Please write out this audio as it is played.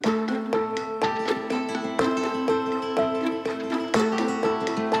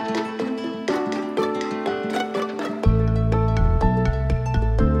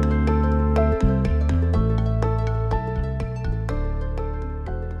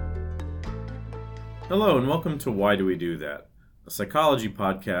Hello, and welcome to Why Do We Do That? A psychology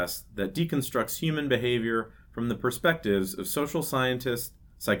podcast that deconstructs human behavior from the perspectives of social scientists,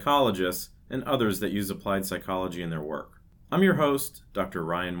 psychologists, and others that use applied psychology in their work. I'm your host, Dr.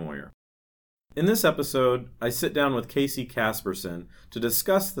 Ryan Moyer. In this episode, I sit down with Casey Casperson to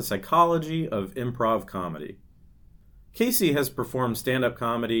discuss the psychology of improv comedy. Casey has performed stand-up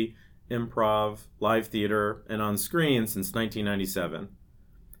comedy, improv, live theater, and on screen since 1997.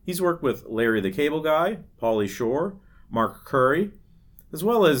 He's worked with Larry the Cable Guy, Pauly Shore, Mark Curry, as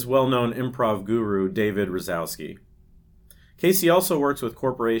well as well-known improv guru David Razowsky. Casey also works with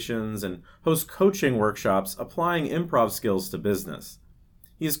corporations and hosts coaching workshops applying improv skills to business.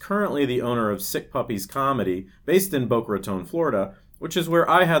 He is currently the owner of Sick Puppies Comedy, based in Boca Raton, Florida, which is where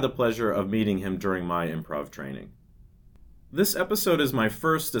I had the pleasure of meeting him during my improv training. This episode is my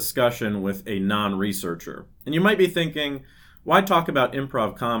first discussion with a non-researcher, and you might be thinking, why talk about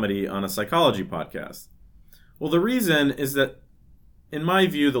improv comedy on a psychology podcast? Well, the reason is that, in my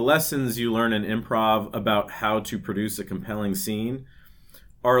view, the lessons you learn in improv about how to produce a compelling scene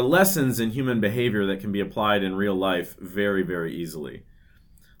are lessons in human behavior that can be applied in real life very, very easily.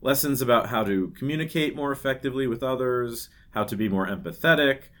 Lessons about how to communicate more effectively with others, how to be more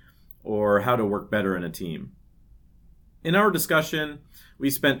empathetic, or how to work better in a team. In our discussion, we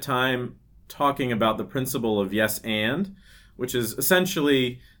spent time talking about the principle of yes and, which is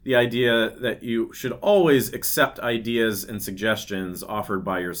essentially the idea that you should always accept ideas and suggestions offered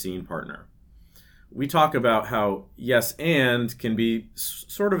by your scene partner. We talk about how yes and can be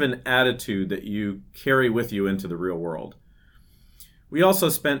sort of an attitude that you carry with you into the real world. We also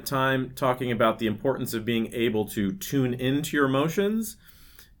spent time talking about the importance of being able to tune into your emotions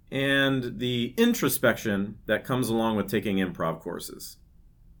and the introspection that comes along with taking improv courses.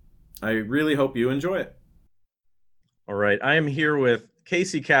 I really hope you enjoy it. All right, I am here with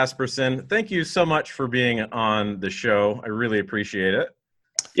Casey Casperson. Thank you so much for being on the show. I really appreciate it.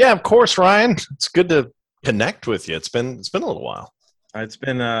 Yeah, of course, Ryan. It's good to connect with you. It's been a little while. I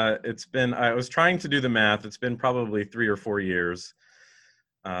was trying to do the math. It's been probably 3 or 4 years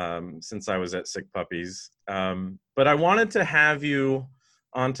since I was at Sick Puppies. But I wanted to have you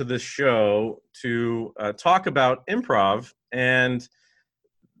onto this show to talk about improv. And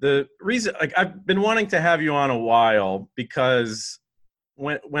the reason, I've been wanting to have you on a while because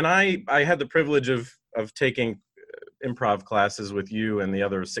when I had the privilege of taking improv classes with you and the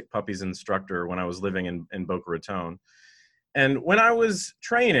other Sick Puppies instructor when I was living in Boca Raton. And when I was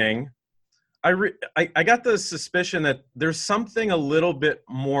training, I got the suspicion that there's something a little bit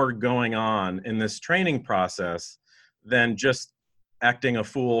more going on in this training process than just acting a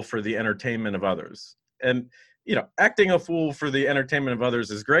fool for the entertainment of others. And, acting a fool for the entertainment of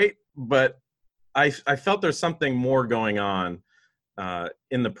others is great, but I felt there's something more going on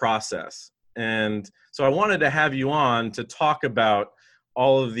in the process. And so I wanted to have you on to talk about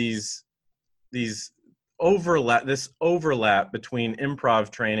all of these overlap between improv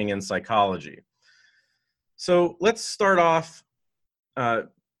training and psychology. So let's start off by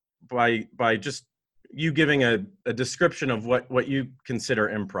just you giving a description of what you consider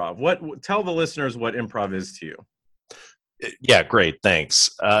improv. Tell the listeners what improv is to you. Yeah, great. Thanks.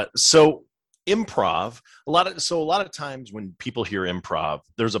 So improv, a lot of times when people hear improv,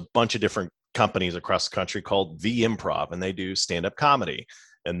 there's a bunch of different companies across the country called The Improv, and they do stand-up comedy.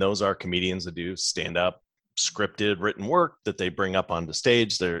 And those are comedians that do stand-up scripted written work that they bring up onto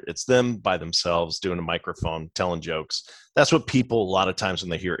stage. It's them by themselves doing a microphone, telling jokes. That's what people, a lot of times when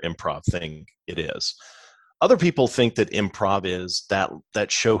they hear improv, think it is. Other people think that improv is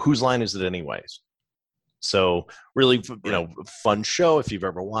that show, Whose Line Is It Anyways? So really, fun show. If you've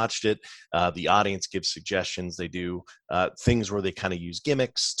ever watched it, the audience gives suggestions. They do things where they kind of use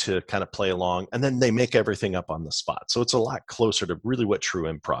gimmicks to kind of play along, and then they make everything up on the spot. So it's a lot closer to really what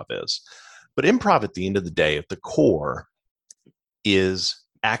true improv is. But improv, at the end of the day, at the core, is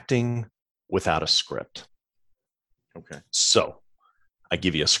acting without a script. Okay. So I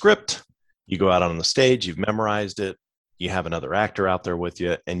give you a script. You go out on the stage. You've memorized it. You have another actor out there with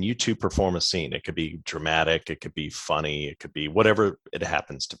you, and you two perform a scene. It could be dramatic. It could be funny. It could be whatever it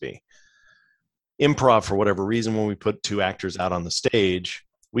happens to be. Improv, for whatever reason, when we put two actors out on the stage,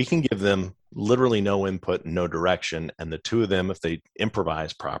 we can give them literally no input and no direction. And the two of them, if they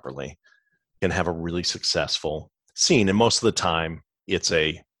improvise properly, can have a really successful scene. And most of the time, it's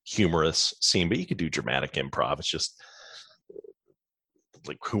a humorous scene, but you could do dramatic improv. It's just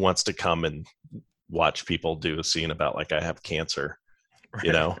like, who wants to come and watch people do a scene about, like, I have cancer,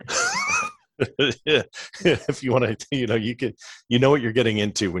 If you want to, you know what you're getting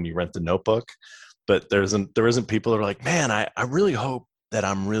into when you rent The Notebook, but there isn't people that are like, man, I really hope that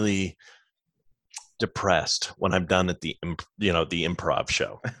I'm really depressed when I'm done at the improv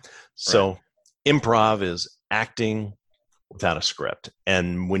show. So improv is acting without a script.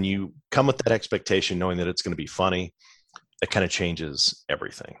 And when you come with that expectation, knowing that it's going to be funny, it kind of changes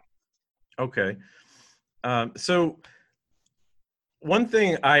everything. Okay. So one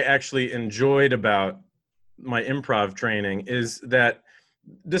thing I actually enjoyed about my improv training is that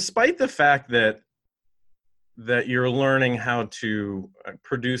despite the fact that you're learning how to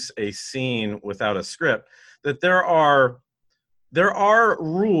produce a scene without a script, that there are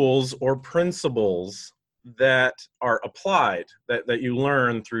rules or principles that are applied that you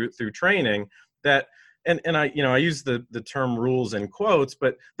learn through training that and I use the term rules in quotes,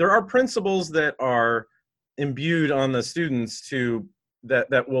 but there are principles that are imbued on the students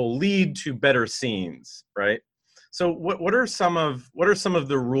that will lead to better scenes, right? So what are some of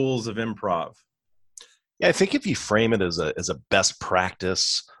the rules of improv? Yeah, I think if you frame it as a best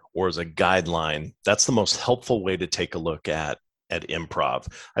practice or as a guideline, that's the most helpful way to take a look at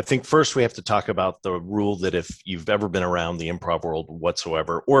improv. I think first we have to talk about the rule that if you've ever been around the improv world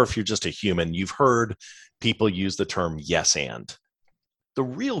whatsoever, or if you're just a human, you've heard people use the term yes and. The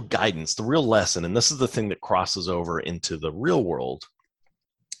real guidance, the real lesson, and this is the thing that crosses over into the real world,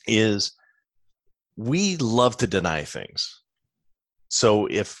 is we love to deny things. So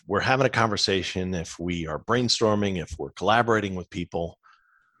if we're having a conversation, if we are brainstorming, if we're collaborating with people,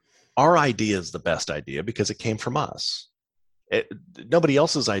 our idea is the best idea because it came from us. Nobody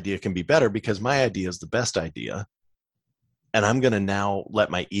else's idea can be better because my idea is the best idea. And I'm going to now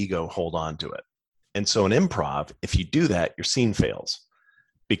let my ego hold on to it. And so in improv, if you do that, your scene fails.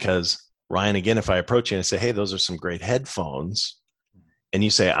 Because Ryan, again, if I approach you and I say, hey, those are some great headphones, and you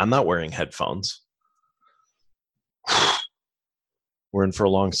say, I'm not wearing headphones, we're in for a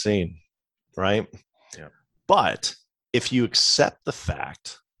long scene, right? Yeah. But if you accept the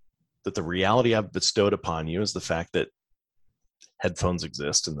fact that the reality I've bestowed upon you is the fact that headphones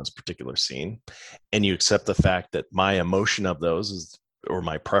exist in this particular scene, and you accept the fact that my emotion of those is, or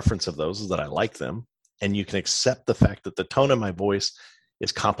my preference of those is that I like them, and you can accept the fact that the tone of my voice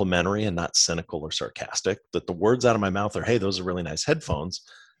is complimentary and not cynical or sarcastic, that the words out of my mouth are, hey, those are really nice headphones,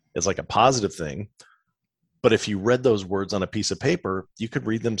 is like a positive thing. But if you read those words on a piece of paper, you could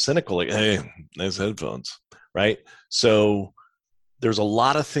read them cynically, hey, nice headphones, right? So there's a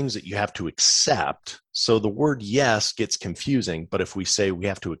lot of things that you have to accept. So the word yes gets confusing, but if we say we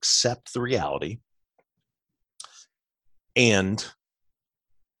have to accept the reality and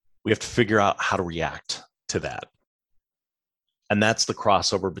we have to figure out how to react to that. And that's the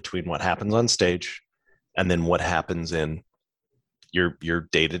crossover between what happens on stage and then what happens in your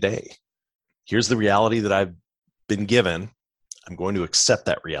day-to-day. Here's the reality that I've been given. I'm going to accept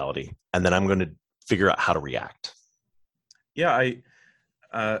that reality, and then I'm going to figure out how to react. Yeah,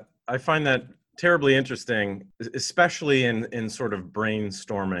 I find that terribly interesting, especially in sort of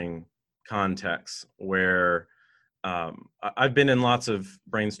brainstorming contexts where I've been in lots of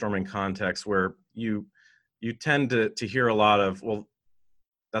brainstorming contexts where you tend to hear a lot of, well,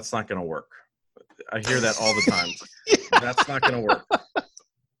 that's not going to work. I hear that all the time. Yeah. That's not going to work.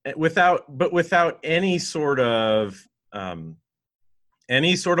 Without any sort of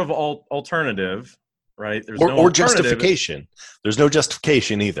alternative, right? There's no justification. There's no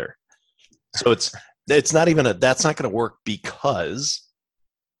justification either. So it's not even that's not going to work because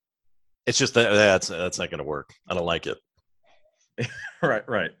it's just that's not going to work. I don't like it.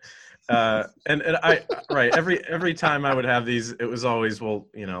 Right. And I right every time I would have these, it was always, well,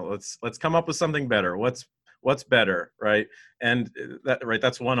 let's come up with something better. What's better, right? And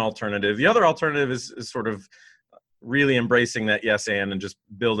that's one alternative. The other alternative is sort of really embracing that yes and just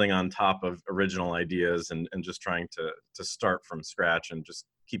building on top of original ideas and just trying to start from scratch and just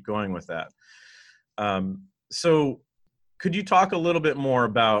keep going with that. So could you talk a little bit more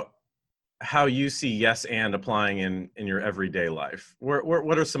about how you see yes and applying in your everyday life?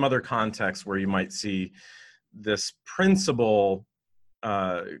 What are some other contexts where you might see this principle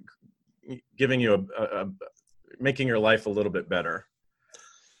giving you making your life a little bit better?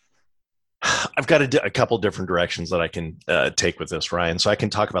 I've got a couple different directions that I can take with this, Ryan. So I can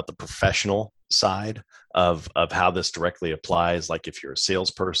talk about the professional side of how this directly applies, like if you're a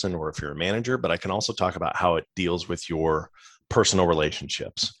salesperson or if you're a manager, but I can also talk about how it deals with your personal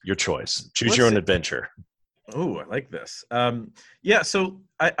relationships. Your choice. Choose your own adventure. Oh, I like this. Yeah, so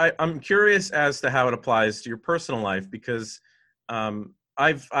I'm curious as to how it applies to your personal life, because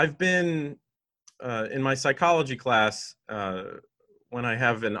I've been in my psychology class, when I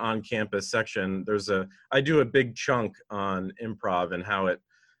have an on-campus section, I do a big chunk on improv and how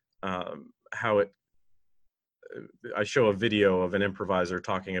it I show a video of an improviser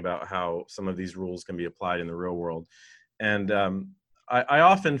talking about how some of these rules can be applied in the real world. And I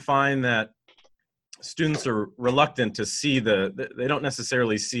often find that students are reluctant to see they don't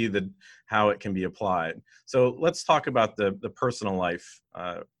necessarily see how it can be applied. So let's talk about the personal life,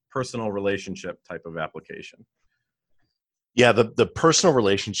 personal relationship type of application. Yeah, the personal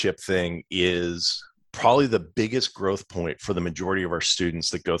relationship thing is probably the biggest growth point for the majority of our students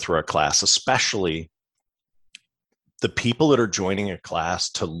that go through our class, especially the people that are joining a class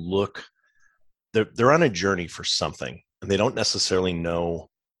to look, they're on a journey for something and they don't necessarily know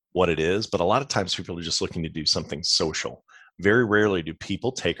what it is, but a lot of times people are just looking to do something social. Very rarely do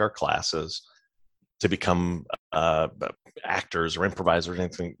people take our classes to become actors or improvisers or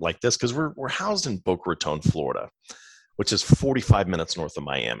anything like this, because we're housed in Boca Raton, Florida, which is 45 minutes north of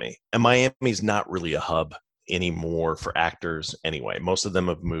Miami. And Miami's not really a hub anymore for actors anyway. Most of them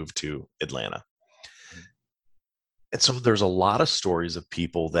have moved to Atlanta. And so there's a lot of stories of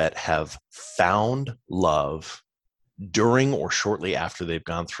people that have found love during or shortly after they've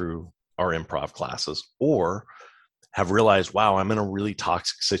gone through our improv classes, or have realized, wow, I'm in a really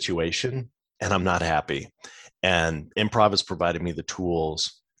toxic situation and I'm not happy. And improv has provided me the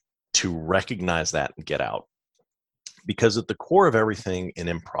tools to recognize that and get out. Because at the core of everything in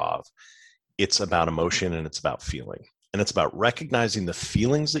improv, it's about emotion and it's about feeling. And it's about recognizing the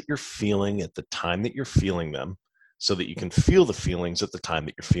feelings that you're feeling at the time that you're feeling them, so that you can feel the feelings at the time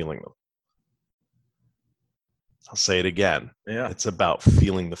that you're feeling them. I'll say it again. Yeah. It's about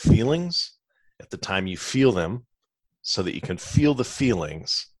feeling the feelings at the time you feel them, so that you can feel the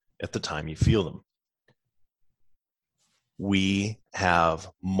feelings at the time you feel them. We have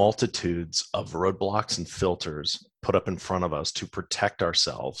multitudes of roadblocks and filters put up in front of us to protect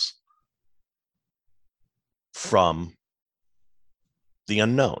ourselves from the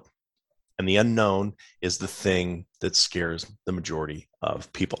unknown. And the unknown is the thing that scares the majority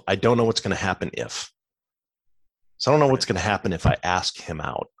of people. I don't know what's going to happen if. So I don't know what's going to happen if I ask him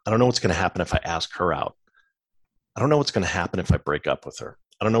out. I don't know what's going to happen if I ask her out. I don't know what's going to happen if I break up with her.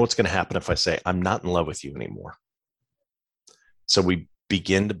 I don't know what's going to happen if I say, I'm not in love with you anymore. So we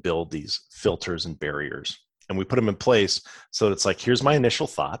begin to build these filters and barriers, and we put them in place so that it's like, here's my initial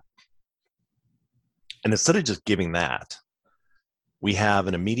thought. And instead of just giving that, we have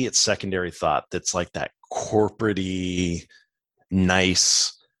an immediate secondary thought that's like that corporate-y,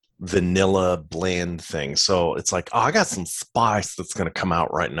 nice, vanilla, bland thing. So it's like, oh, I got some spice that's going to come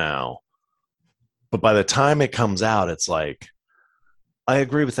out right now. But by the time it comes out, it's like, I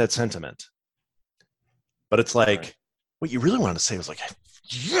agree with that sentiment. But it's like, right. What you really wanted to say was like,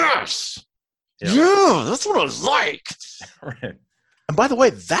 yes, yeah, that's what I was like. Right. And by the way,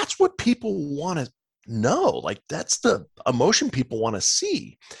 that's what people want to know. Like, that's the emotion people want to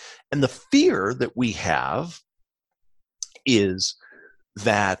see. And the fear that we have is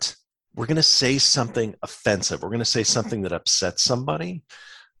that we're going to say something offensive. We're going to say something that upsets somebody.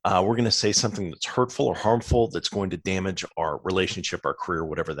 We're going to say something that's hurtful or harmful that's going to damage our relationship, our career,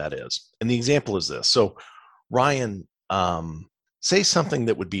 whatever that is. And the example is this. So, Ryan, say something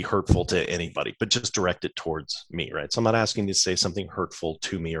that would be hurtful to anybody, but just direct it towards me, right? So I'm not asking you to say something hurtful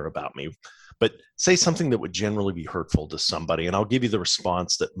to me or about me, but say something that would generally be hurtful to somebody, and I'll give you the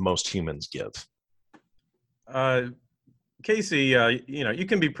response that most humans give. Casey, you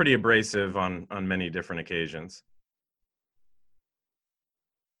can be pretty abrasive on many different occasions.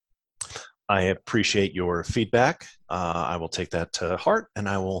 I appreciate your feedback. I will take that to heart, and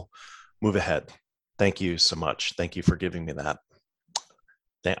I will move ahead. Thank you so much. Thank you for giving me that.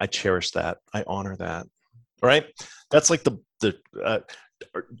 I cherish that. I honor that. All right. That's like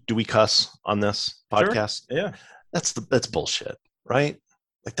do we cuss on this podcast? Sure. Yeah. That's bullshit, right?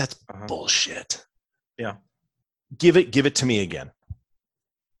 Like, that's bullshit. Yeah. Give it to me again.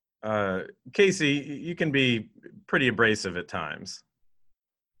 Casey, you can be pretty abrasive at times.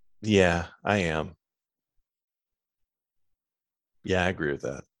 Yeah, I am. Yeah, I agree with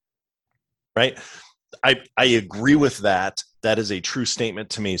that. Right? I agree with that. That is a true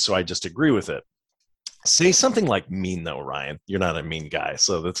statement to me, so I just agree with it. Say something like mean, though, Ryan. You're not a mean guy,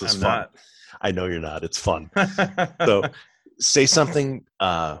 so this is fun. Not. I know you're not. It's fun. So say something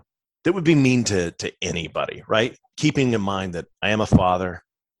that would be mean to anybody, right? Keeping in mind that I am a father.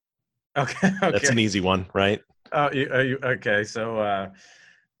 Okay. That's an easy one, right? Okay. So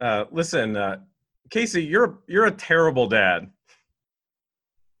listen, Casey, you're a terrible dad.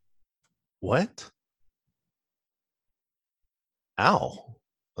 What? Ow,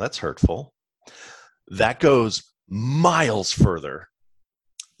 that's hurtful. That goes miles further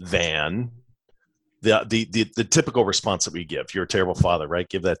than the typical response that we give. You're a terrible father, right?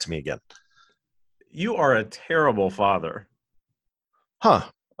 Give that to me again. You are a terrible father. Huh.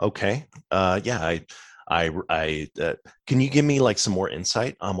 Okay. Yeah. Can you give me like some more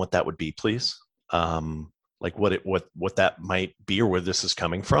insight on what that would be, please? Like what that might be or where this is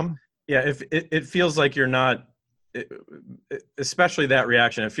coming from? Yeah, if it feels like you're not, especially that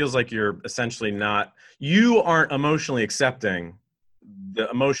reaction, it feels like you're essentially not, you aren't emotionally accepting the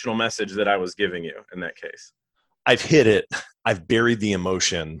emotional message that I was giving you in that case. I've hit it. I've buried the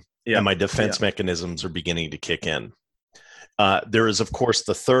emotion, and Yeah, my yeah, defense mechanisms are beginning to kick in. There is, of course,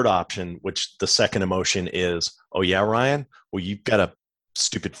 the third option, which the second emotion is, oh, yeah, Ryan, well, you've got a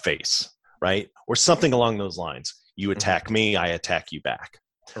stupid face, right? Or something along those lines. You attack me, I attack you back.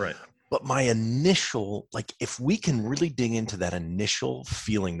 right. But my initial, like, if we can really dig into that initial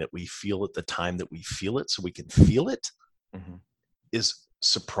feeling that we feel at the time that we feel it, so we can feel it, Mhm. is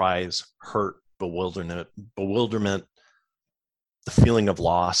surprise, hurt, bewilderment, the feeling of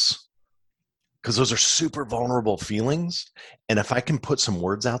loss, because those are super vulnerable feelings. And if I can put some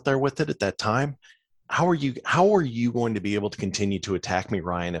words out there with it at that time, how are you going to be able to continue to attack me,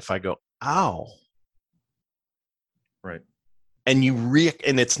 Ryan, if I go, ow? Right. And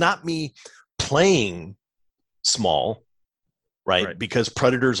and it's not me playing small, right? Right. Because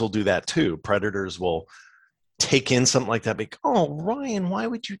predators will do that too. Predators will take in something like that, like, oh, Ryan, why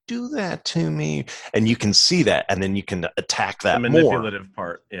would you do that to me? And you can see that, and then you can attack The that more. manipulative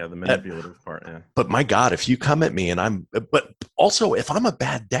part. Yeah, the manipulative part. Yeah. But my God, if you come at me but also if I'm a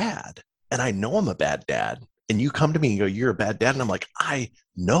bad dad and I know I'm a bad dad and you come to me and go, you're a bad dad. And I'm like, I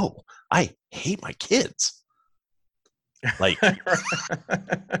know, I hate my kids. Like that's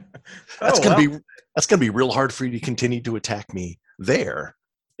Oh going well. to be, that's going to be real hard for you to continue to attack me there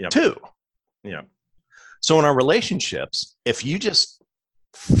Yep. too. Yeah. So in our relationships, if you just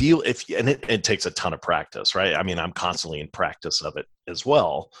feel, and it takes a ton of practice, right? I mean, I'm constantly in practice of it as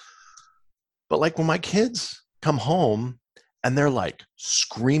well. But like when my kids come home and they're like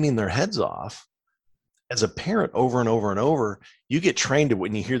screaming their heads off, as a parent, over and over and over, you get trained to,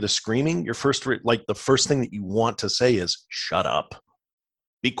 when you hear the screaming, your first, like the first thing that you want to say is, shut up,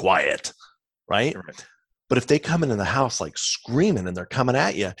 be quiet, right? Right. But if they come into the house like screaming and they're coming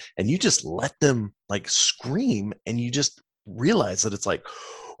at you and you just let them like scream and you just realize that it's like,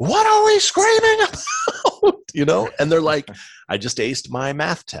 what are we screaming about? And they're like, I just aced my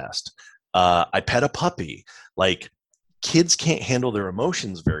math test. I pet a puppy. Like, kids can't handle their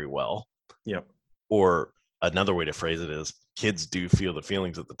emotions very well. Yep. Or another way to phrase it is, kids do feel the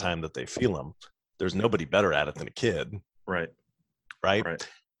feelings at the time that they feel them. There's nobody better at it than a kid. Right. Right. Right.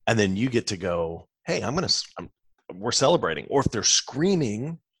 And then you get to go, hey, we're celebrating. Or if they're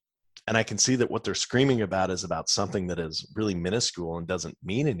screaming and I can see that what they're screaming about is about something that is really minuscule and doesn't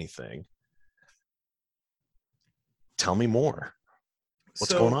mean anything, tell me more.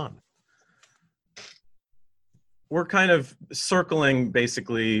 What's going So on? we're kind of circling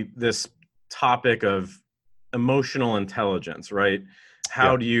basically this topic of emotional intelligence, right? Yeah.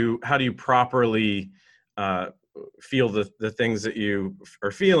 How do you properly uh, feel the things that you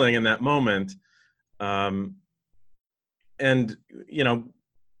are feeling in that moment? Um, and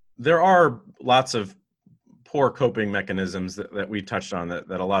there are lots of poor coping mechanisms that we touched on that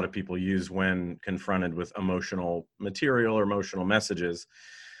a lot of people use when confronted with emotional material or emotional messages.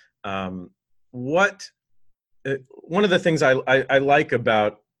 What One of the things I like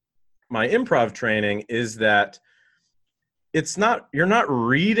about my improv training is that you're not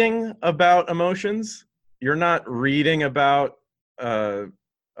reading about emotions. You're not reading uh,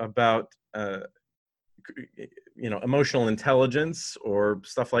 about emotional intelligence or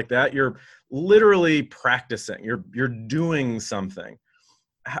stuff like that. You're literally practicing. You're doing something.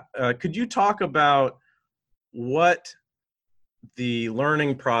 Could you talk about what the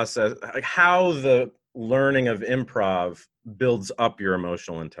learning process, like how the learning of improv builds up your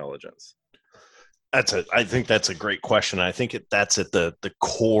emotional intelligence? I think that's a great question. I think that's at the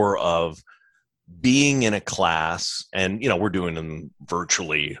core of being in a class, and we're doing them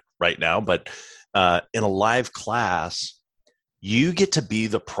virtually right now, but in a live class, you get to be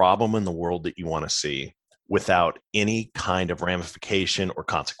the problem in the world that you want to see without any kind of ramification or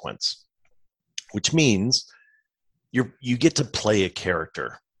consequence, which means you get to play a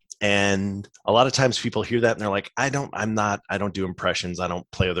character. And a lot of times people hear that and they're like, I don't do impressions. I don't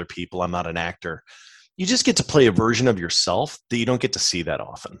play other people. I'm not an actor. You just get to play a version of yourself that you don't get to see that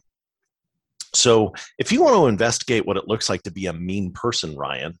often. So if you want to investigate what it looks like to be a mean person,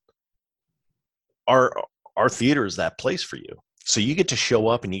 Ryan, our theater is that place for you. So you get to show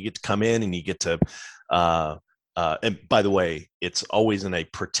up and you get to come in and you get to And by the way, it's always in a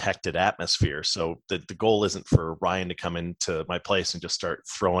protected atmosphere. So the goal isn't for Ryan to come into my place and just start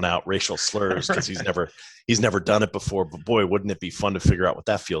throwing out racial slurs because he's never done it before. But boy, wouldn't it be fun to figure out what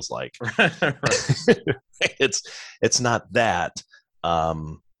that feels like? Right. It's not that,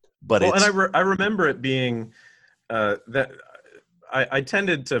 but Well, it's and I remember it being that I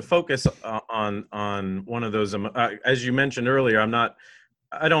tended to focus on one of those, as you mentioned earlier.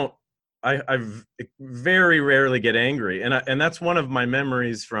 I don't, I very rarely get angry, and that's one of my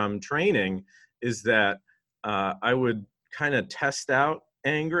memories from training, is that I would kind of test out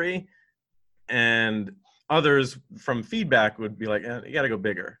angry, and others from feedback would be like, you got to go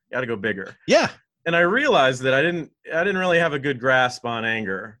bigger, yeah. and I realized that I didn't really have a good grasp on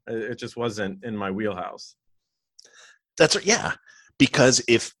anger. It just wasn't in my wheelhouse. Yeah, because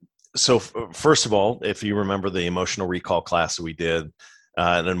first of all, if you remember the emotional recall class that we did,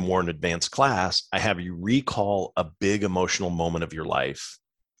 and then more an advanced class, I have you recall a big emotional moment of your life.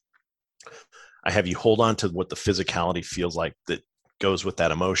 I have you hold on to what the physicality feels like that goes with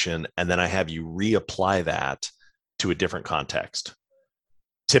that emotion, and then I have you reapply that to a different context.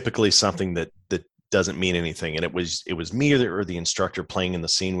 Typically something that doesn't mean anything, and it was me or the instructor playing in the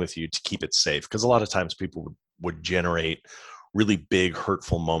scene with you to keep it safe, because a lot of times people would generate really big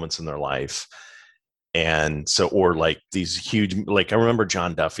hurtful moments in their life. And so, or like these huge, like I remember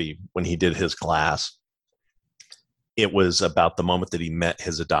John Duffy, when he did his class, it was about the moment that he met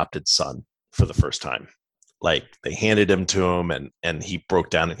his adopted son for the first time. Like they handed him to him, and he broke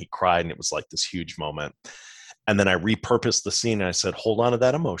down and he cried, and it was like this huge moment. And then I repurposed the scene and I said, hold on to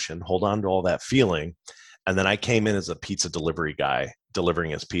that emotion, hold on to all that feeling. And then I came in as a pizza delivery guy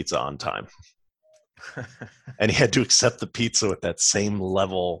delivering his pizza on time. And he had to accept the pizza with that same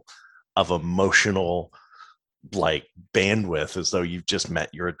level of emotional like bandwidth as though you've just met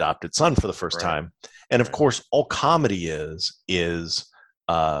your adopted son for the first time. And of course, all comedy is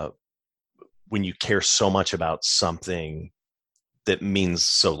when you care so much about something that means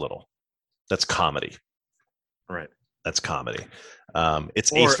so little. That's comedy. Right. That's comedy.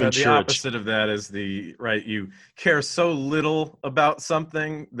 It's or Ace Ventura. The opposite of that is you care so little about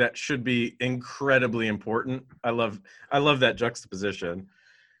something that should be incredibly important. I love that juxtaposition.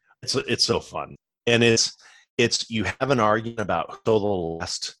 It's so fun, and it's you have an argument about the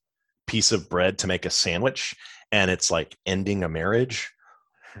last piece of bread to make a sandwich, and it's like ending a marriage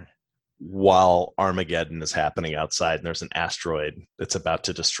while Armageddon is happening outside, and there's an asteroid that's about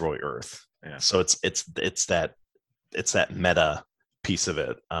to destroy Earth. Yeah. So it's that meta piece of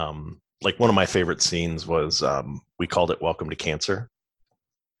it. Like one of my favorite scenes was we called it Welcome to Cancer.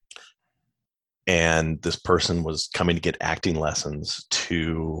 And this person was coming to get acting lessons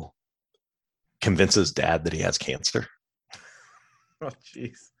to convince his dad that he has cancer. Oh,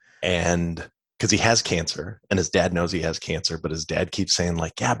 jeez. And because he has cancer and his dad knows he has cancer, but his dad keeps saying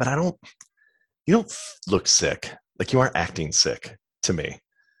like, yeah, but you don't look sick. Like you aren't acting sick to me.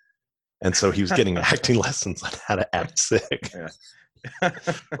 And so he was getting acting lessons on how to act sick. Yeah.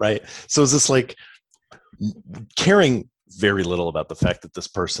 Right. So it's just like caring very little about the fact that this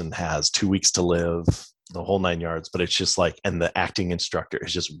person has 2 weeks to live, the whole 9 yards, but it's just like, and the acting instructor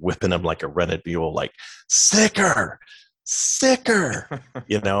is just whipping him like a rented mule, like sicker,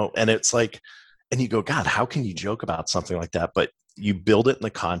 and it's like, and you go, God, how can you joke about something like that? But you build it in the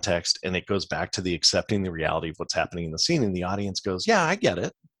context, and it goes back to the accepting the reality of what's happening in the scene. And the audience goes, yeah, I get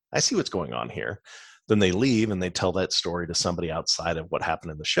it. I see what's going on here. Then they leave and they tell that story to somebody outside of what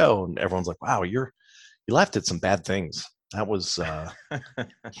happened in the show. And everyone's like, wow, you laughed at some bad things. That was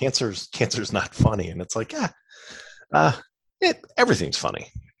cancer's not funny. And it's like, everything's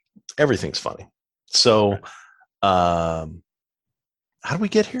funny. Everything's funny. So how do we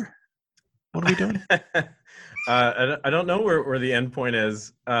get here? What are we doing? I don't know where the end point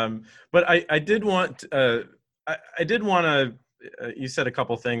is. But I did want to, you said a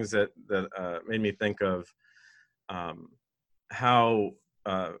couple things that made me think of how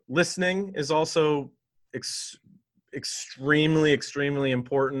listening is also extremely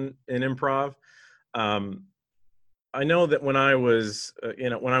important in improv. I know that when I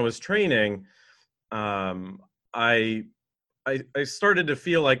was training, I started to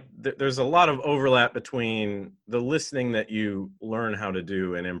feel like there's a lot of overlap between the listening that you learn how to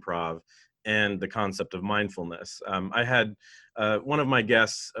do in improv and the concept of mindfulness. I had one of my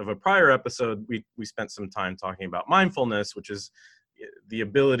guests of a prior episode, we spent some time talking about mindfulness, which is the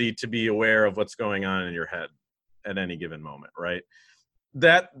ability to be aware of what's going on in your head at any given moment, right?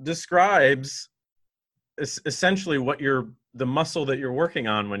 That describes essentially the muscle that you're working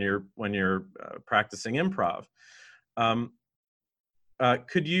on when you're practicing improv.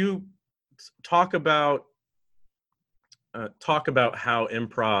 Could you talk about talk about how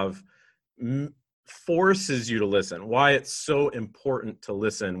improv forces you to listen, why it's so important to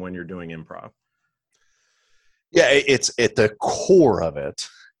listen when you're doing improv. Yeah, it's at the core of it.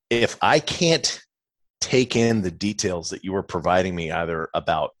 If I can't take in the details that you are providing me, either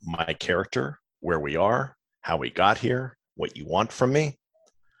about my character, where we are, how we got here, what you want from me,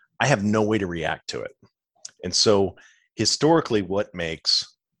 I have no way to react to it. And so historically, what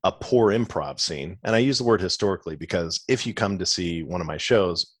makes a poor improv scene, and I use the word historically because if you come to see one of my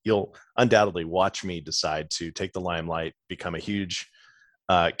shows, you'll undoubtedly watch me decide to take the limelight, become a huge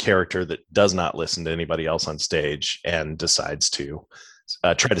character that does not listen to anybody else on stage and decides to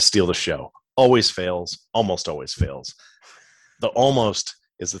try to steal the show. Always fails, almost always fails. The almost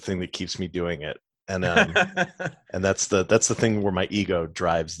is the thing that keeps me doing it. And and that's the thing where my ego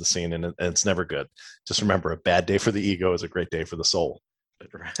drives the scene, and it's never good. Just remember, a bad day for the ego is a great day for the soul.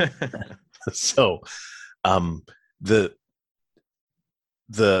 So the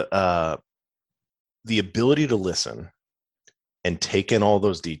ability to listen and take in all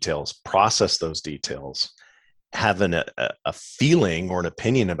those details, process those details, have a feeling or an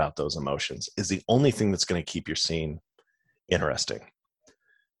opinion about those emotions is the only thing that's going to keep your scene interesting.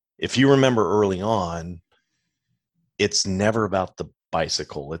 If you remember early on, it's never about the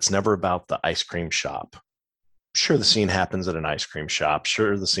bicycle. It's never about the ice cream shop. Sure, the scene happens at an ice cream shop.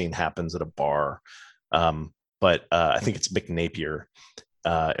 Sure, the scene happens at a bar. But I think it's Mick Napier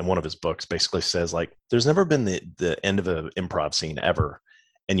in one of his books basically says, like, there's never been the end of an improv scene ever.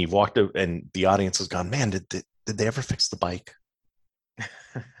 And you've walked up and the audience has gone, man, did they ever fix the bike?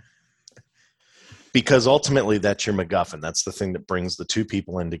 Because ultimately that's your MacGuffin. That's the thing that brings the two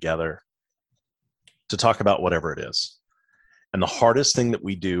people in together to talk about whatever it is. And the hardest thing that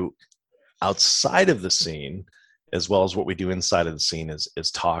we do outside of the scene, as well as what we do inside of the scene,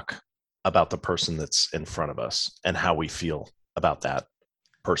 is talk about the person that's in front of us and how we feel about that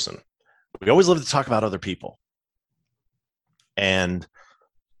person. We always love to talk about other people. And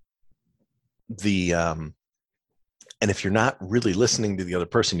and if you're not really listening to the other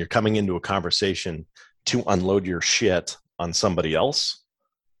person, you're coming into a conversation to unload your shit on somebody else,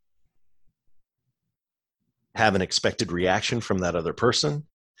 have an expected reaction from that other person,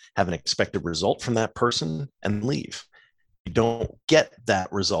 have an expected result from that person, and leave. You don't get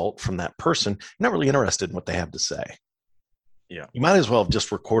that result from that person, you're not really interested in what they have to say. Yeah. You might as well have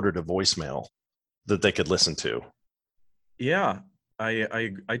just recorded a voicemail that they could listen to. Yeah,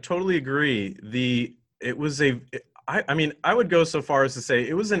 I totally agree. I mean, I would go so far as to say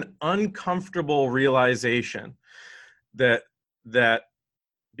it was an uncomfortable realization that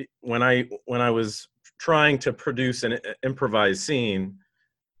when I was trying to produce an improvised scene,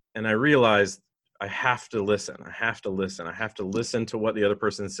 and I realized I have to listen. I have to listen to what the other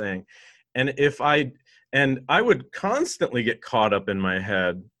person is saying. And I would constantly get caught up in my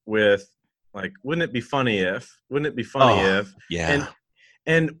head with, like, wouldn't it be funny if? Yeah.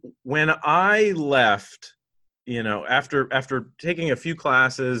 And when I left, after taking a few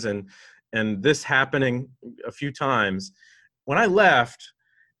classes and this happening a few times, when I left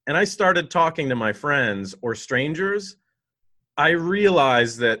and I started talking to my friends or strangers, I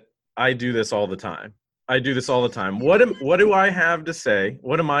realized that I do this all the time. What do I have to say?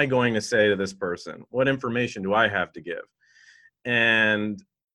 What am I going to say to this person? What information do I have to give? And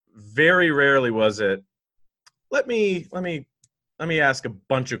very rarely was it, let me ask a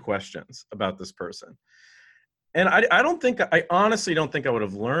bunch of questions about this person. And I honestly don't think I would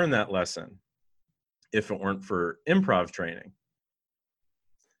have learned that lesson if it weren't for improv training.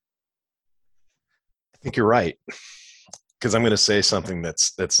 I think you're right. Because I'm going to say something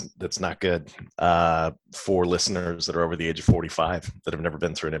that's not good for listeners that are over the age of 45 that have never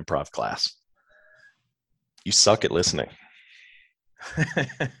been through an improv class. You suck at listening.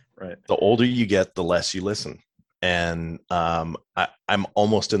 Right. The older you get, the less you listen. And I'm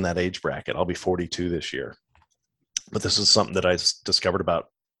almost in that age bracket. I'll be 42 this year. But this is something that I discovered about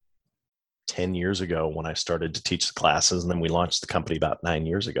 10 years ago when I started to teach the classes. And then we launched the company about 9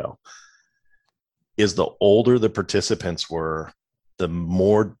 years ago. Is the older the participants were, the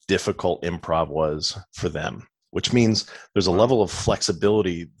more difficult improv was for them, which means there's a level of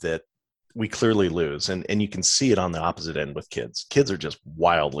flexibility that we clearly lose. And you can see it on the opposite end with kids. Kids are just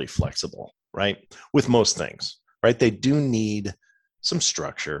wildly flexible, right? With most things, right? They do need some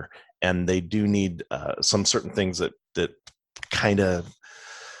structure, and they do need some certain things that kind of,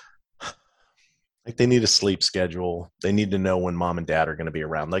 like, they need a sleep schedule. They need to know when mom and dad are going to be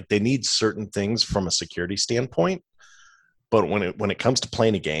around. Like, they need certain things from a security standpoint. But when it comes to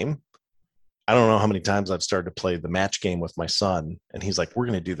playing a game, I don't know how many times I've started to play the match game with my son, and he's like, we're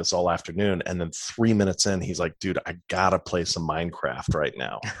going to do this all afternoon. And then 3 minutes in, he's like, dude, I got to play some Minecraft right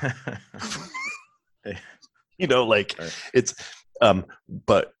now. Like it's,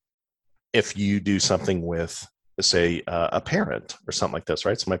 but if you do something with, say, a parent or something like this,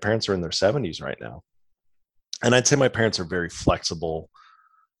 right? So my parents are in their 70s right now. And I'd say my parents are very flexible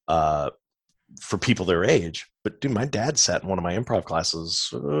for people their age. But dude, my dad sat in one of my improv classes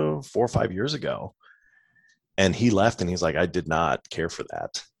 4 or 5 years ago, and he left and he's like, I did not care for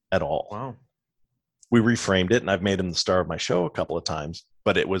that at all. Wow. We reframed it, and I've made him the star of my show a couple of times,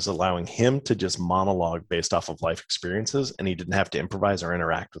 but it was allowing him to just monologue based off of life experiences, and he didn't have to improvise or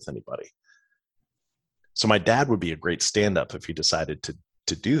interact with anybody. So my dad would be a great stand-up if he decided to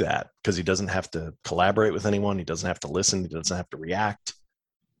do that, because he doesn't have to collaborate with anyone. He doesn't have to listen. He doesn't have to react.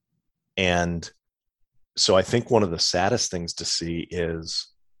 And so I think one of the saddest things to see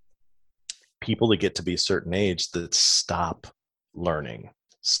is people that get to be a certain age that stop learning,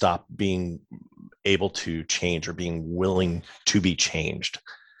 stop being able to change or being willing to be changed.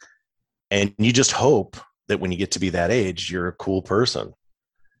 And you just hope that when you get to be that age, you're a cool person.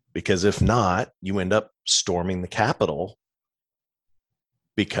 Because if not, you end up storming the Capitol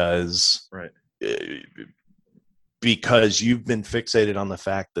because you've been fixated on the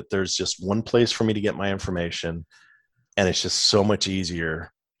fact that there's just one place for me to get my information, and it's just so much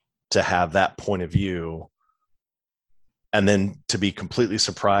easier to have that point of view, and then to be completely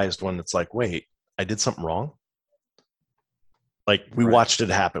surprised when it's like, wait, I did something wrong. Like we watched it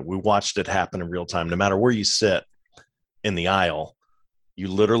happen. We watched it happen in real time. No matter where you sit in the aisle, you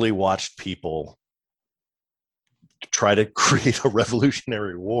literally watched people try to create a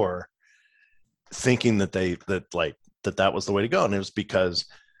revolutionary war, thinking that that was the way to go. And it was because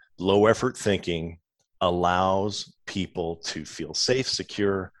low effort thinking allows people to feel safe,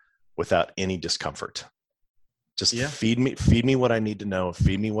 secure, without any discomfort. Just feed me what I need to know,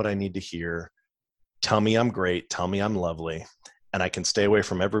 feed me what I need to hear, tell me I'm great, tell me I'm lovely, and I can stay away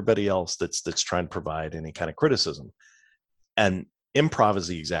from everybody else that's trying to provide any kind of criticism. And improv is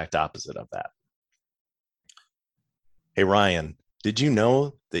the exact opposite of that. Hey, Ryan, did you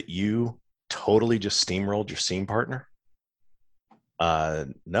know that you totally just steamrolled your scene partner?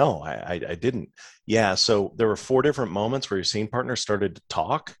 No, I didn't. Yeah, so there were 4 different moments where your scene partner started to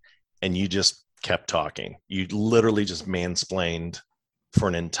talk, and you just kept talking. You literally just mansplained for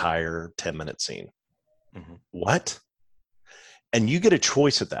an entire 10-minute scene. Mm-hmm. What? And you get a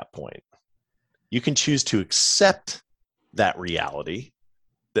choice at that point. You can choose to accept that reality,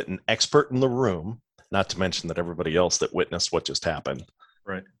 that an expert in the room, not to mention that everybody else that witnessed what just happened,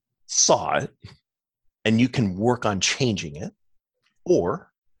 saw it, and you can work on changing it.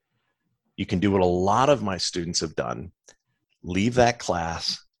 Or you can do what a lot of my students have done, leave that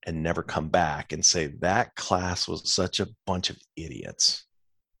class and never come back and say, that class was such a bunch of idiots.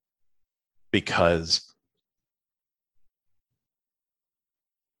 Because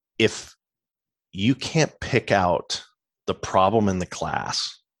if you can't pick out the problem in the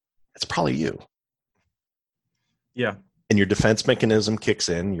class, it's probably you. Yeah. And your defense mechanism kicks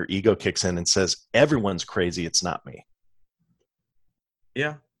in, your ego kicks in and says, everyone's crazy, it's not me.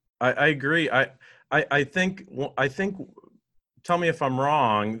 Yeah, I agree. I think, tell me if I'm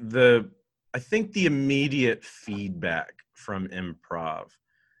wrong, I think the immediate feedback from improv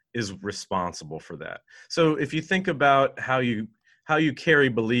is responsible for that. So if you think about how you carry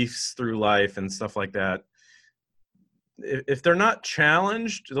beliefs through life and stuff like that, if they're not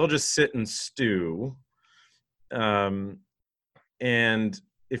challenged, they'll just sit and stew. And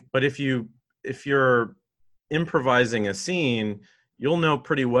if you're improvising a scene, you'll know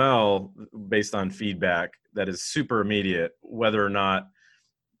pretty well based on feedback that is super immediate whether or not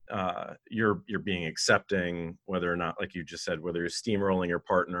you're being accepting, whether or not, like you just said, whether you're steamrolling your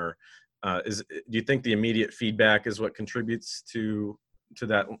partner. Do you think the immediate feedback is what contributes to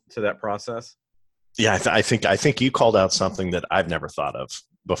that process? Yeah, I think you called out something that I've never thought of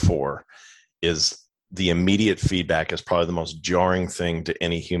before. Is the immediate feedback is probably the most jarring thing to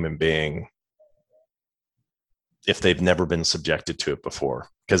any human being if they've never been subjected to it before.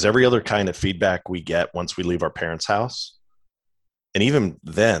 Because every other kind of feedback we get once we leave our parents' house, and even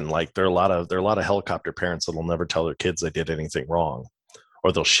then, like there are a lot of helicopter parents that'll never tell their kids they did anything wrong,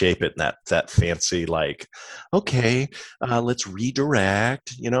 or they'll shape it in that fancy, like, okay, let's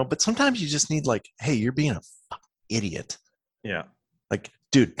redirect, But sometimes you just need, like, hey, you're being a fucking idiot. Yeah. Like,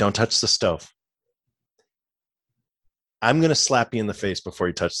 dude, don't touch the stove. I'm going to slap you in the face before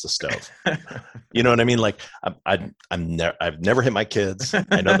you touch the stove. You know what I mean? Like I've never hit my kids.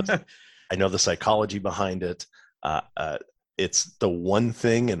 I know the psychology behind it. It's the one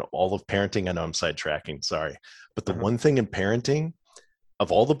thing in all of parenting. I know I'm sidetracking, sorry, but the one thing in parenting,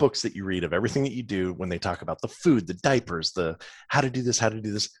 of all the books that you read, of everything that you do, when they talk about the food, the diapers, the how to do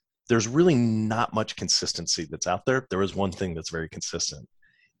this, there's really not much consistency that's out there. There is one thing that's very consistent.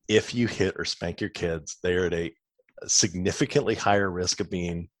 If you hit or spank your kids, they are at a significantly higher risk of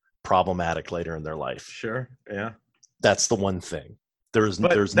being problematic later in their life. Sure. Yeah. That's the one thing.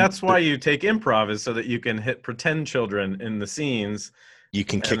 That's why you take improv, is so that you can hit pretend children in the scenes. You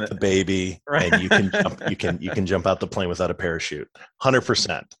can kick the baby, right? And you can jump out the plane without a parachute.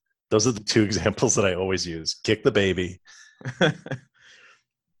 100%. Those are the two examples that I always use. Kick the baby,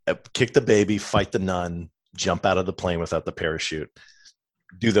 fight the nun, jump out of the plane without the parachute.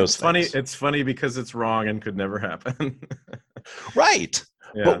 Do those things. It's funny because it's wrong and could never happen. Right.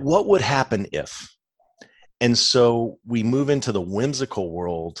 Yeah. But what would happen if? And so we move into the whimsical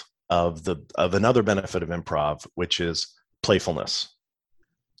world of another benefit of improv, which is playfulness.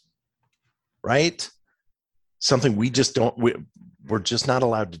 Right? Something we're just not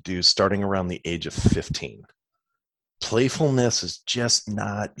allowed to do starting around the age of 15. Playfulness is just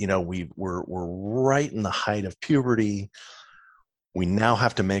not, we're right in the height of puberty. We now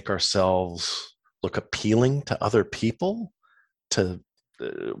have to make ourselves look appealing to other people. I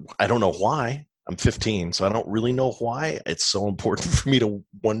don't know why. I'm 15, so I don't really know why it's so important for me to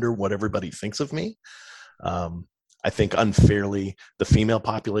wonder what everybody thinks of me. I think unfairly, the female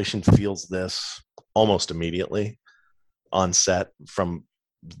population feels this almost immediately on set from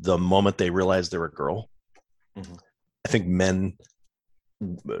the moment they realize they're a girl. Mm-hmm. I think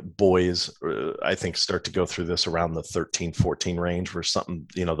boys, I think, start to go through this around the 13, 14 range, where something,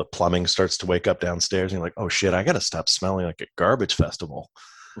 the plumbing starts to wake up downstairs and you're like, oh shit, I got to stop smelling like a garbage festival.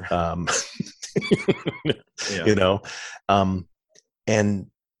 Yeah.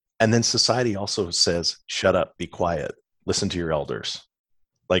 And then society also says, shut up, be quiet, listen to your elders.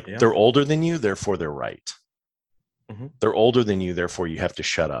 They're older than you, therefore they're right. Mm-hmm. They're older than you, therefore you have to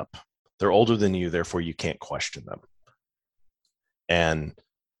shut up. They're older than you, therefore you can't question them. And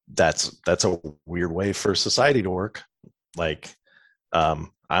that's a weird way for society to work. I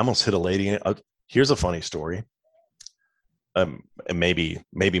almost hit a lady. Here's a funny story. And maybe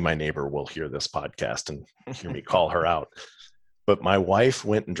my neighbor will hear this podcast and hear me call her out. But my wife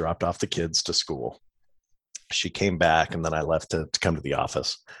went and dropped off the kids to school. She came back, and then I left to come to the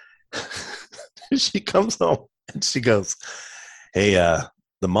office. She comes home and she goes, hey,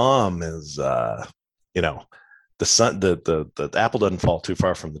 the mom is, the sun, the apple doesn't fall too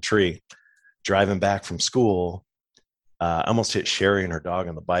far from the tree. Driving back from school, I almost hit Sherry and her dog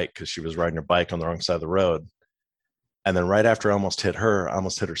on the bike because she was riding her bike on the wrong side of the road. And then right after I almost hit her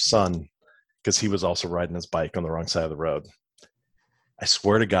son because he was also riding his bike on the wrong side of the road. I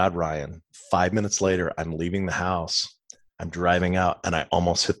swear to God, Ryan, 5 minutes later, I'm leaving the house. I'm driving out and I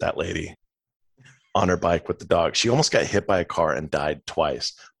almost hit that lady on her bike with the dog. She almost got hit by a car and died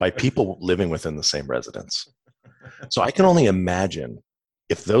twice by people living within the same residence. So I can only imagine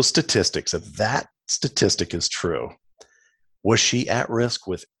if that statistic is true, was she at risk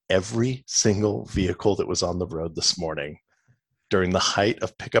with every single vehicle that was on the road this morning during the height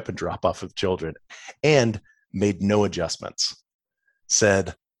of pickup and drop off of children, and made no adjustments?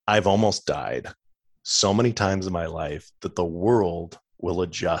 Said, I've almost died so many times in my life that the world will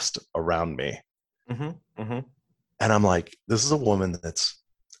adjust around me. Mm-hmm, mm-hmm. And I'm like, this is a woman that's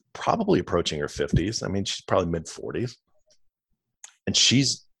probably approaching her 50s. I mean, she's probably mid 40s. And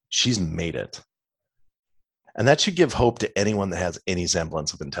she's made it. And that should give hope to anyone that has any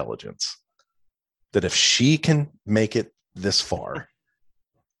semblance of intelligence. That if she can make it this far,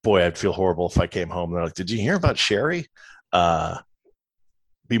 boy, I'd feel horrible if I came home and they're like, did you hear about Sherry?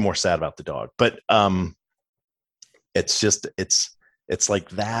 Be more sad about the dog. But it's like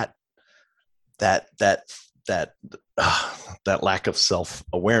that lack of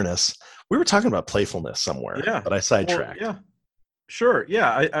self-awareness. We were talking about playfulness somewhere, but I sidetracked. Well, yeah, sure.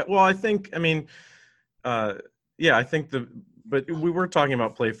 Yeah. I think but we were talking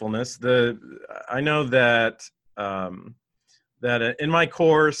about playfulness. I know that that in my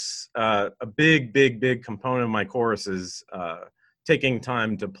course, a big component of my course is taking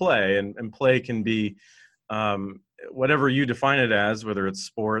time to play, and play can be whatever you define it as, whether it's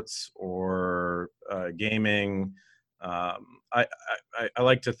sports or gaming. I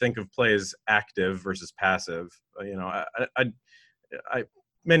like to think of play as active versus passive.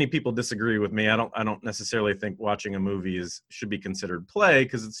 Many people disagree with me. I don't necessarily think watching a movie should be considered play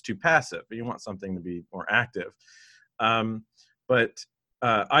because it's too passive. You want something to be more active. But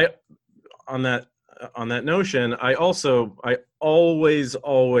on that notion, I always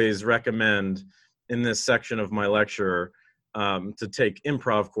recommend in this section of my lecture to take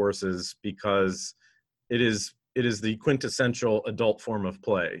improv courses because it is the quintessential adult form of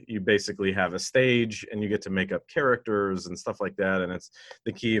play. You basically have a stage and you get to make up characters and stuff like that. And it's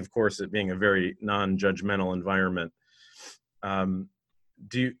the key, of course, it being a very non-judgmental environment. Do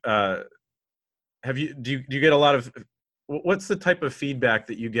you get a lot of, what's the type of feedback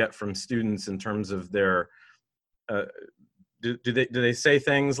that you get from students in terms of their, do they say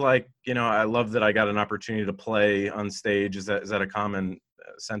things like, I love that I got an opportunity to play on stage? Is that a common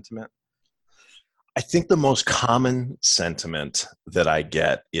sentiment? I think the most common sentiment that I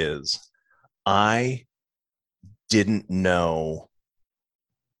get is, I didn't know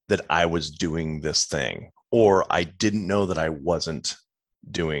that I was doing this thing, or I didn't know that I wasn't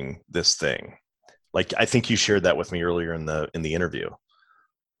doing this thing. Like, I think you shared that with me earlier in the interview.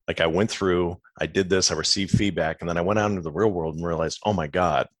 Like, I went through, I did this, I received feedback, and then I went out into the real world and realized, oh my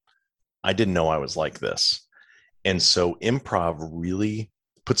God, I didn't know I was like this. And so improv really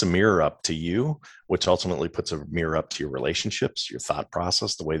puts a mirror up to you, which ultimately puts a mirror up to your relationships, your thought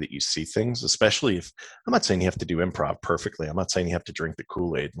process, the way that you see things, especially if, I'm not saying you have to do improv perfectly. I'm not saying you have to drink the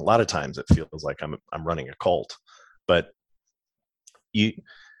Kool-Aid. A lot of times it feels like I'm running a cult, but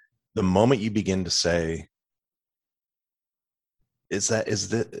the moment you begin to say, is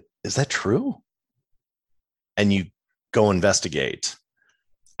that true? And you go investigate,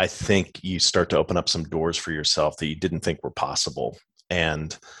 I think you start to open up some doors for yourself that you didn't think were possible.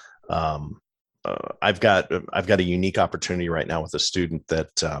 And I've got a unique opportunity right now with a student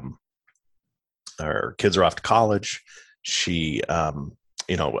that our kids are off to college. She, we'll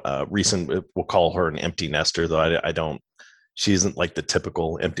call her an empty nester, though she isn't like the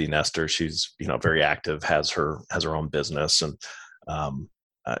typical empty nester. She's, very active, has her own business, and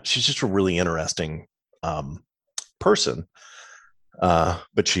she's just a really interesting person.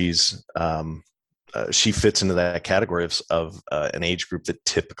 But she fits into that category of an age group that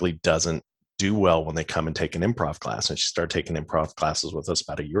typically doesn't do well when they come and take an improv class. And she started taking improv classes with us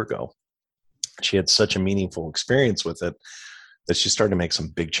about a year ago. She had such a meaningful experience with it that she started to make some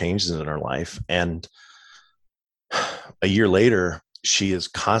big changes in her life. And a year later, she is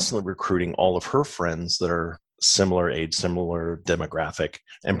constantly recruiting all of her friends that are similar age, similar demographic,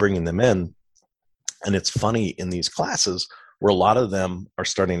 and bringing them in. And it's funny in these classes where a lot of them are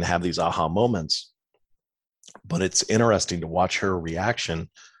starting to have these aha moments. But it's interesting to watch her reaction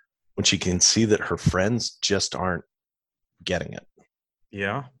when she can see that her friends just aren't getting it.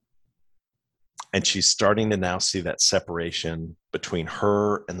 Yeah. And she's starting to now see that separation between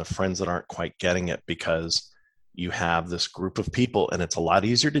her and the friends that aren't quite getting it, because you have this group of people, and it's a lot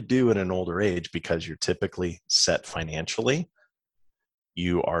easier to do at an older age because you're typically set financially.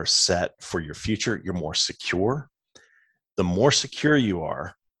 You are set for your future. You're more secure. The more secure you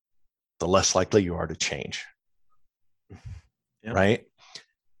are, the less likely you are to change. Yep. Right?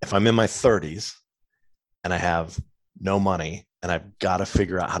 If I'm in my 30s and I have no money and I've got to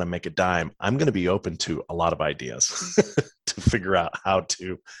figure out how to make a dime, I'm going to be open to a lot of ideas to figure out how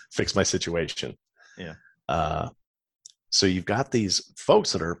to fix my situation. Yeah. So you've got these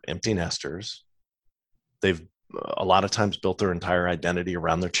folks that are empty nesters. They've a lot of times built their entire identity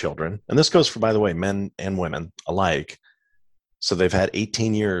around their children. And this goes for, by the way, men and women alike. So they've had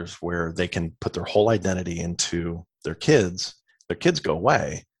 18 years where they can put their whole identity into their kids. Their kids go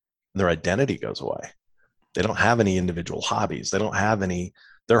away and their identity goes away. They don't have any individual hobbies. They don't have any,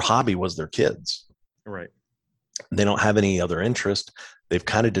 their hobby was their kids. Right. They don't have any other interest. They've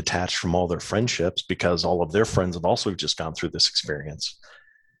kind of detached from all their friendships because all of their friends have also just gone through this experience.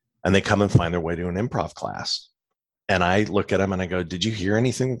 And they come and find their way to an improv class. And I look at them and I go, did you hear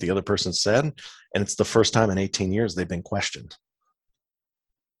anything that the other person said? And it's the first time in 18 years they've been questioned,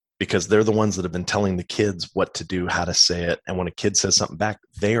 because they're the ones that have been telling the kids what to do, how to say it. And when a kid says something back,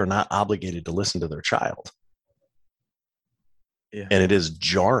 they are not obligated to listen to their child. Yeah. And it is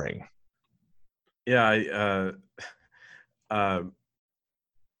jarring. Yeah. Adam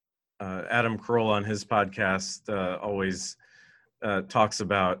Carolla on his podcast always talks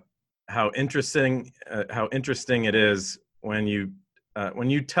about how interesting it is when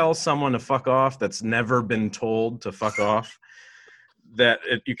you tell someone to fuck off that's never been told to fuck off, that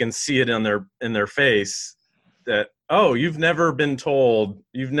you can see it in their face that, oh, you've never been told,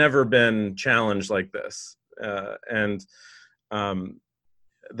 you've never been challenged like this, and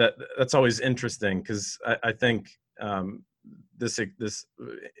that's always interesting, because I think this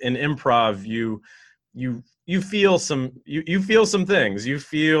in improv you feel some things. You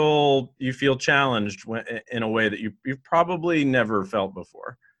feel challenged in a way that you've probably never felt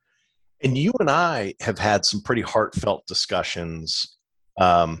before. And you and I have had some pretty heartfelt discussions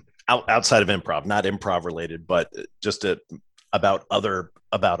outside of improv, not improv related, but just about other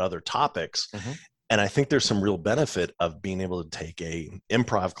topics. Mm-hmm. And I think there's some real benefit of being able to take a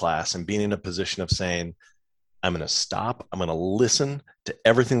improv class and being in a position of saying, I'm going to stop. I'm going to listen to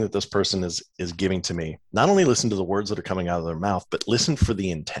everything that this person is giving to me. Not only listen to the words that are coming out of their mouth, but listen for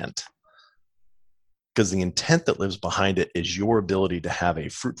the intent. Because the intent that lives behind it is your ability to have a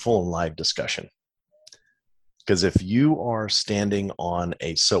fruitful and live discussion. Because if you are standing on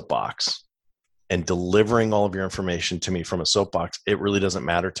a soapbox and delivering all of your information to me from a soapbox, it really doesn't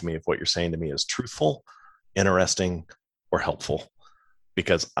matter to me if what you're saying to me is truthful, interesting, or helpful,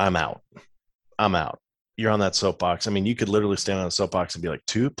 because I'm out. You're on that soapbox. I mean, you could literally stand on a soapbox and be like,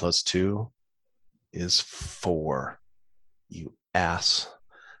 2 + 2 is 4, you ass.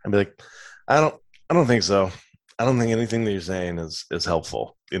 I'd be like, I don't think so. I don't think anything that you're saying is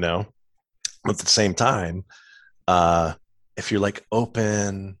helpful, But at the same time, if you're like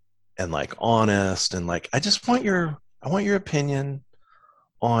open and like honest and like, I want your opinion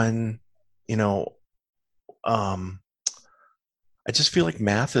on, I just feel like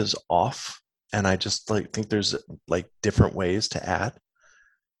math is off, and I just like think there's like different ways to add.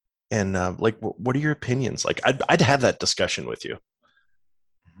 And like, what are your opinions? Like, I'd have that discussion with you.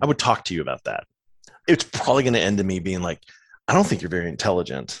 I would talk to you about that. It's probably going to end in me being like, I don't think you're very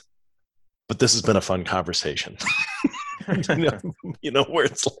intelligent, but this has been a fun conversation. Where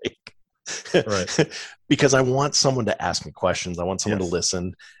it's like, Right. because I want someone to ask me questions. I want someone to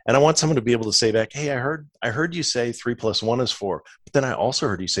listen, and I want someone to be able to say back, hey, I heard you say 3 + 1 is 4, but then I also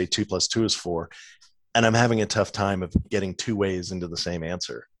heard you say 2 + 2 is 4. And I'm having a tough time of getting two ways into the same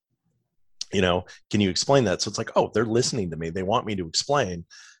answer. Can you explain that? So it's like, oh, they're listening to me. They want me to explain.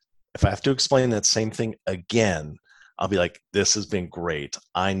 If I have to explain that same thing again, I'll be like, this has been great.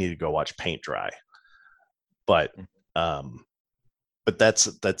 I need to go watch paint dry. But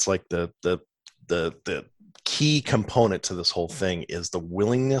that's like the key component to this whole thing is the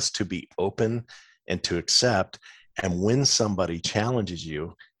willingness to be open and to accept. And when somebody challenges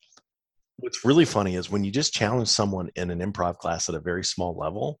you, what's really funny is when you just challenge someone in an improv class at a very small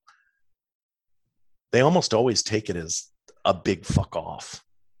level, they almost always take it as a big fuck off.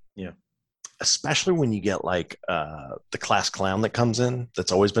 Yeah. Especially when you get like the class clown that comes in,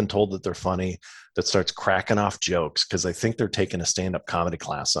 that's always been told that they're funny, that starts cracking off jokes because they think they're taking a stand-up comedy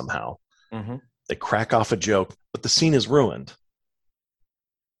class somehow. Mm-hmm. They crack off a joke, but the scene is ruined.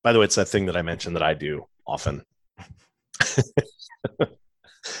 By the way, it's that thing that I mentioned that I do often.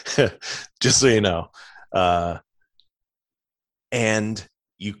 Just so you know. And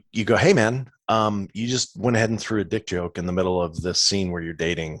you go, hey man, you just went ahead and threw a dick joke in the middle of this scene where you're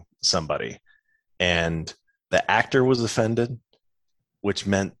dating somebody, and the actor was offended, which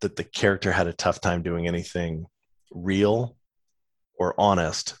meant that the character had a tough time doing anything real or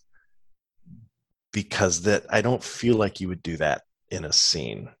honest, because that I don't feel like you would do that in a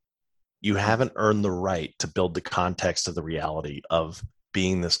scene. You haven't earned the right to build the context of the reality of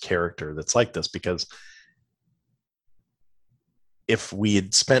being this character that's like this, because if we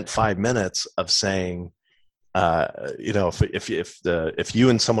had spent 5 minutes of saying, if you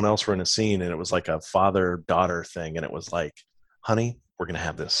and someone else were in a scene and it was like a father-daughter thing, and it was like, honey, we're going to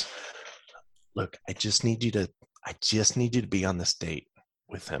have this. Look, I just need you to be on this date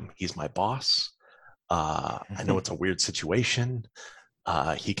with him. He's my boss. I know it's a weird situation.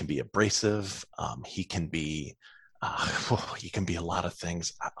 He can be abrasive. He can be a lot of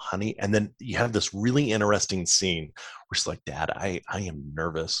things, honey. And then you have this really interesting scene where she's like, Dad, I am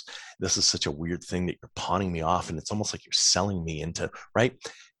nervous. This is such a weird thing that you're pawning me off. And it's almost like you're selling me into, right?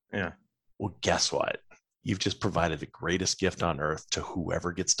 Yeah. Well, guess what? You've just provided the greatest gift on earth to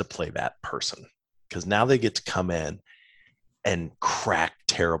whoever gets to play that person. Because now they get to come in and crack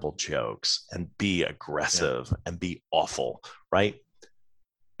terrible jokes and be aggressive and be awful, right?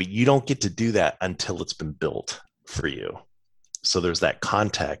 But you don't get to do that until it's been built for you. So there's that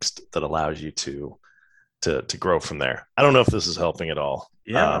context that allows you to grow from there. I don't know if this is helping at all.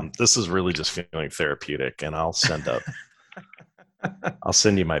 Yeah. This is really just feeling therapeutic, and I'll send you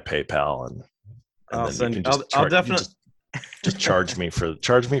my PayPal, and then you can just I'll definitely just charge me for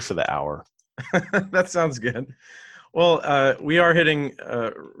the hour. That sounds good. Well, we are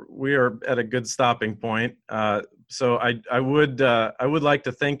at a good stopping point. So I would like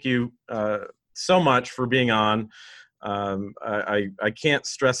to thank you so much for being on. I can't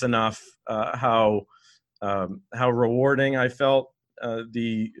stress enough how rewarding I felt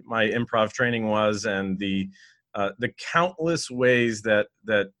my improv training was, and the countless ways that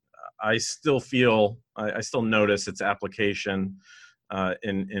I still feel I still notice its application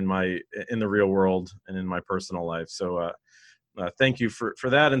in the real world and in my personal life. So thank you for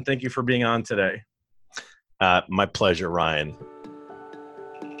that, and thank you for being on today. My pleasure, Ryan.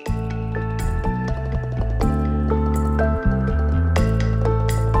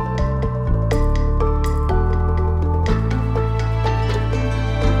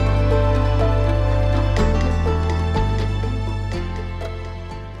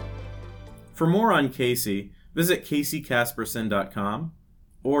 For more on Casey, visit CaseyCasperson.com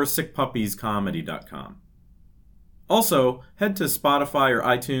or SickPuppiesComedy.com. Also, head to Spotify or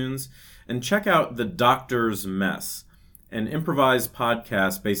iTunes and check out The Doctor's Mess, an improvised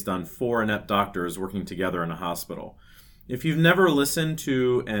podcast based on 4 inept doctors working together in a hospital. If you've never listened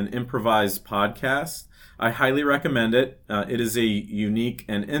to an improvised podcast, I highly recommend it. It is a unique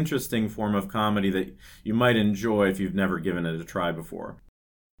and interesting form of comedy that you might enjoy if you've never given it a try before.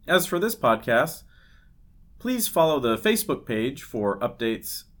 As for this podcast, please follow the Facebook page for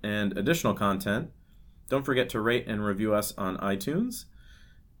updates and additional content. Don't forget to rate and review us on iTunes.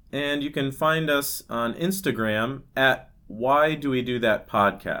 And you can find us on Instagram at Why Do We Do That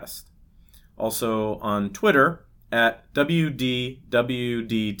Podcast. Also on Twitter at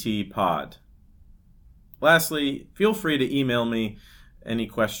WDWDTPod. Lastly, feel free to email me any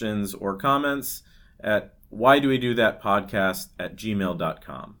questions or comments at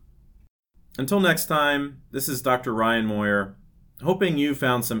whydowethatpodcast@gmail.com. Until next time, this is Dr. Ryan Moyer, hoping you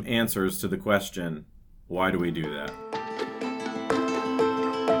found some answers to the question, why do we do that?